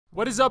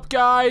What is up,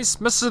 guys?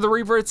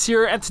 MrTheRevertz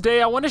here, and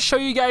today I want to show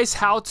you guys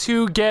how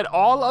to get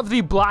all of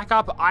the Black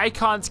Ops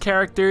Icons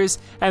characters,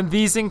 and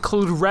these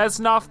include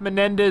Reznov,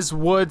 Menendez,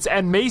 Woods,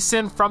 and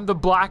Mason from the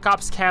Black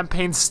Ops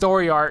campaign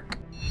story arc.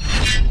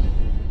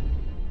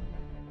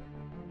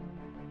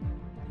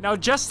 Now,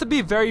 just to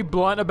be very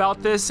blunt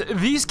about this,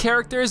 these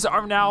characters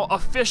are now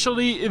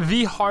officially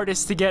the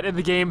hardest to get in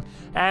the game,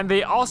 and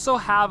they also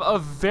have a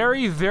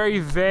very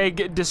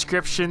vague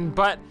description,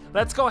 but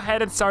let's go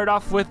ahead and start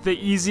off with the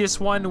easiest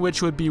one,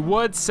 which would be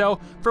Woods. So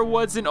for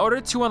Woods, in order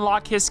to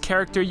unlock his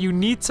character, you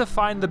need to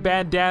find the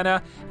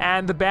bandana,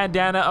 and the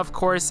bandana, of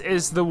course,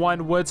 is the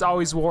one Woods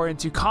always wore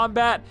into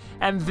combat,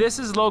 and this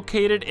is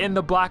located in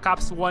the Black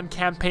Ops 1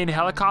 campaign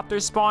helicopter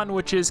spawn,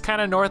 which is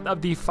kind of north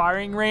of the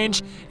firing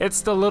range.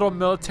 It's the little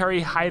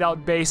military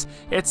hideout base.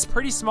 It's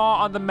pretty small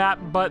on the map,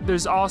 but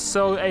there's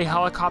also a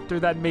helicopter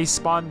that may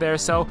spawn there.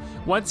 So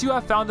once you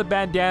have found the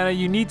bandana,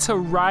 you need to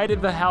ride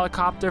the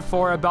helicopter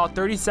for about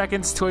 30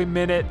 seconds to a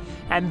minute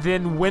and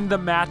then win the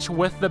match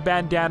with the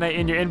bandana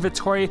in your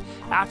inventory.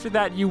 After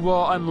that, you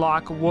will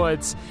unlock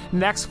Woods.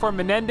 Next, for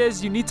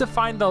Menendez, you need to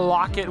find the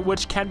locket,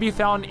 which can be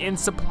found in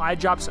supply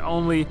drops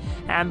only,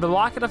 and the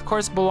locket, of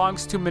course,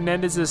 belongs to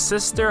Menendez's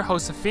sister,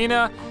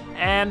 Josefina.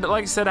 And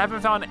like I said, I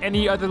haven't found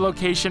any other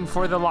location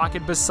for the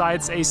locket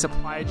besides a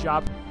supply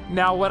drop.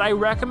 Now, what I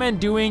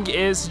recommend doing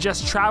is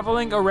just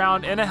traveling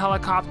around in a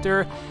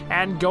helicopter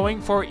and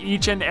going for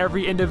each and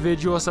every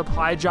individual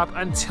supply drop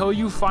until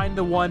you find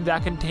the one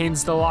that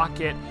contains the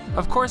locket.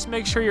 Of course,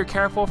 make sure you're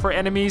careful for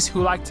enemies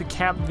who like to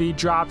camp the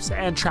drops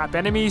and trap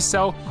enemies,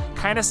 so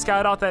kind of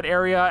scout out that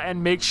area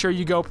and make sure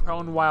you go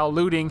prone while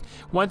looting.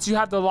 Once you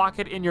have the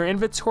locket in your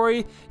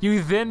inventory,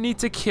 you then need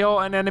to kill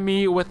an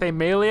enemy with a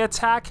melee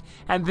attack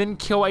and then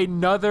kill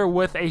another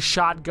with a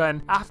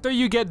shotgun. After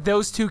you get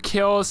those two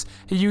kills,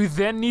 you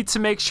then need to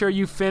make sure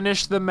you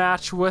finish the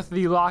match with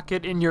the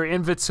locket in your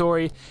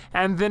inventory.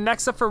 And then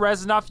next up for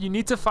Reznov, you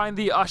need to find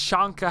the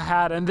Ashanka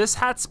hat, and this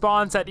hat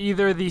spawns at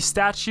either the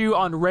statue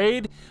on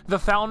Raid, the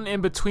fountain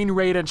in between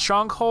Raid and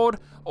Stronghold,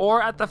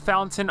 or at the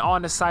fountain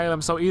on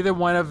Asylum. So either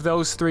one of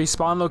those three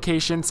spawn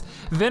locations.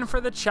 Then for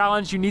the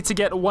challenge, you need to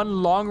get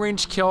one long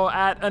range kill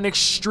at an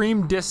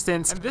extreme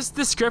distance, and this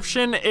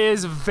description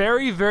is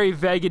very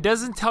vague. It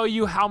doesn't tell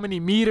you how many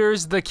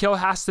meters the kill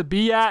has to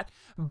be at,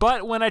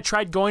 but when I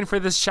tried going for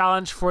this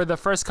challenge for the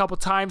first couple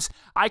times,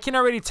 I can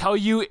already tell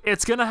you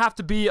it's gonna have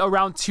to be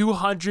around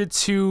 200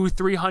 to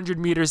 300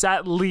 meters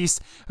at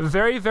least.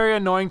 Very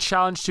annoying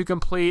challenge to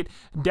complete,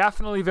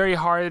 definitely very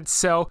hard.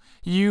 So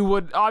you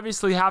would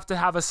obviously have to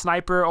have a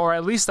sniper or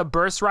at least a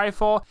burst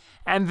rifle,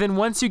 and then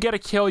once you get a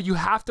kill, you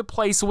have to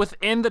place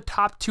within the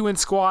top 2 in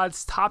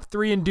squads, top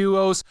 3 in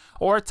duos,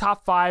 or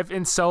top 5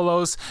 in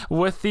solos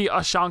with the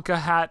Ashanka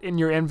hat in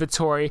your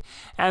inventory.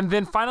 And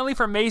then finally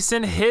for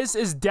Mason, his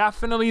is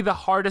definitely the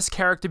hardest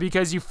character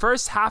because you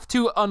first have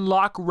to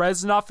unlock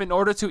Reznov in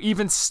order to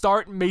even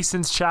start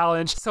Mason's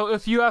challenge. So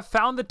if you have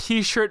found the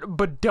t-shirt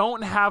but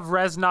don't have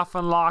Reznov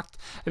unlocked,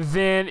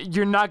 then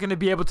you're not going to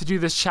be able to do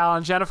this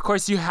challenge, and of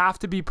course you have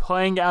to be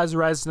playing as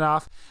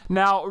Reznov.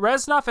 Now,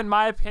 Reznov, in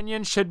my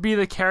opinion, should be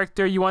the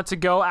character you want to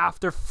go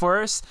after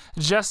first,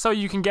 just so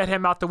you can get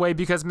him out the way,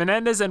 because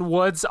Menendez and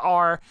Woods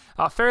are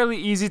fairly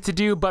easy to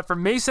do, but for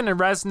Mason and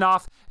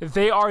Reznov,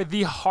 they are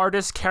the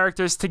hardest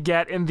characters to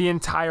get in the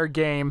entire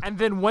game. And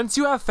then once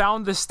you have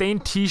found the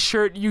stained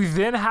t-shirt, you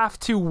then have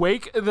to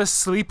wake the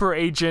sleeper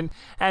agent,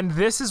 and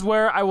this is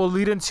where I will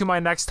lead into my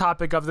next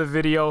topic of the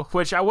video,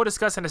 which I will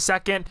discuss in a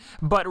second.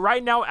 But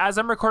right now, as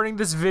I'm recording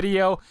this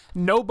video,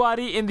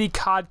 nobody in the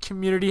COD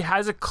community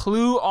has a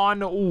clue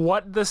on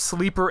what the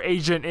sleeper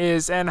agent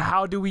is and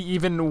how do we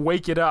even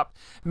wake it up.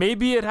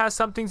 Maybe it has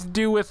something to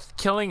do with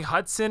killing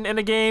Hudson in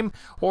a game,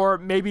 or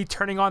maybe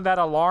turning on that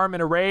alarm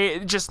in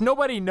Array. Just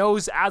nobody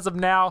knows as of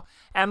now.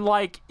 And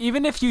like,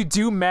 even if you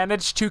do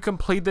manage to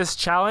complete this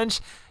challenge,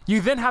 you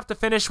then have to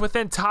finish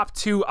within top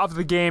 2 of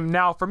the game.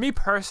 Now, for me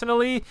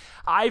personally,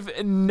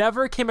 I've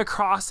never came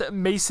across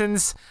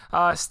Mason's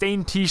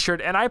stained t-shirt,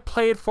 and I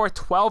played for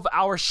 12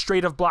 hours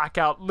straight of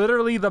Blackout.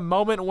 Literally, the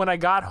moment when I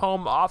got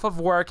home off of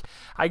work,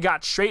 I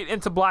got straight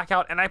into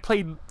Blackout, and I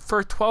played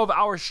for 12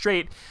 hours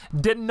straight.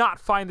 Did not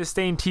find the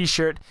stained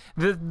t-shirt.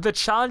 The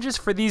challenges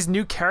for these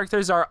new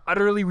characters are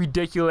utterly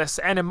ridiculous,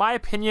 and in my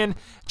opinion,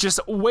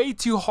 just way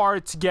too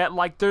hard to get.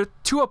 Like, they're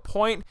to a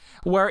point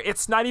where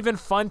it's not even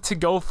fun to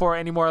go for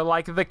anymore.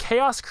 Like, the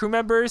Chaos crew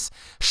members,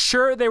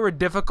 sure, they were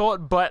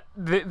difficult, but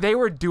they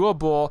were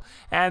doable,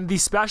 and the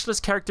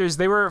specialist characters,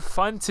 they were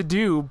fun to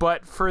do.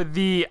 But for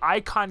the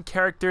icon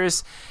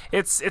characters,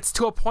 it's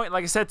to a point,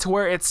 like I said, to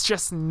where it's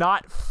just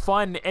not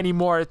fun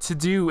anymore to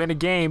do in a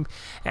game.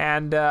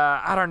 And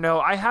I don't know,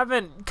 I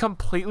haven't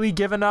completely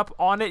given up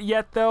on it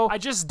yet though. I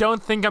just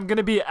don't think I'm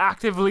gonna be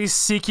actively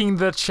seeking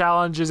the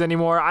challenges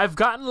anymore. I've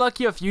gotten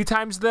lucky a few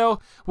times though,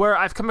 where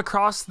I've come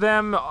across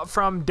them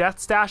from death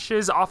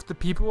stashes off the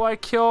people I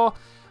kill.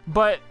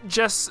 but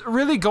just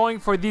really going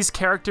for these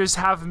characters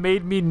have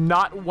made me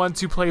not want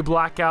to play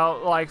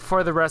Blackout like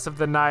for the rest of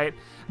the night.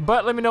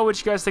 But let me know what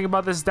you guys think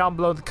about this down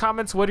below in the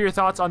comments. What are your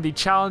thoughts on the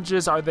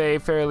challenges? Are they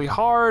fairly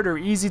hard or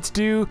easy to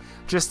do?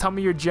 Just tell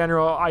me your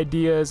general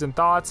ideas and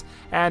thoughts.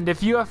 And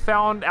if you have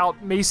found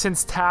out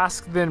Mason's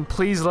task, then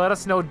please let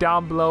us know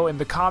down below in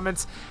the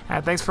comments.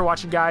 And thanks for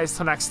watching, guys.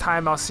 Till next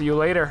time, I'll see you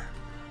later.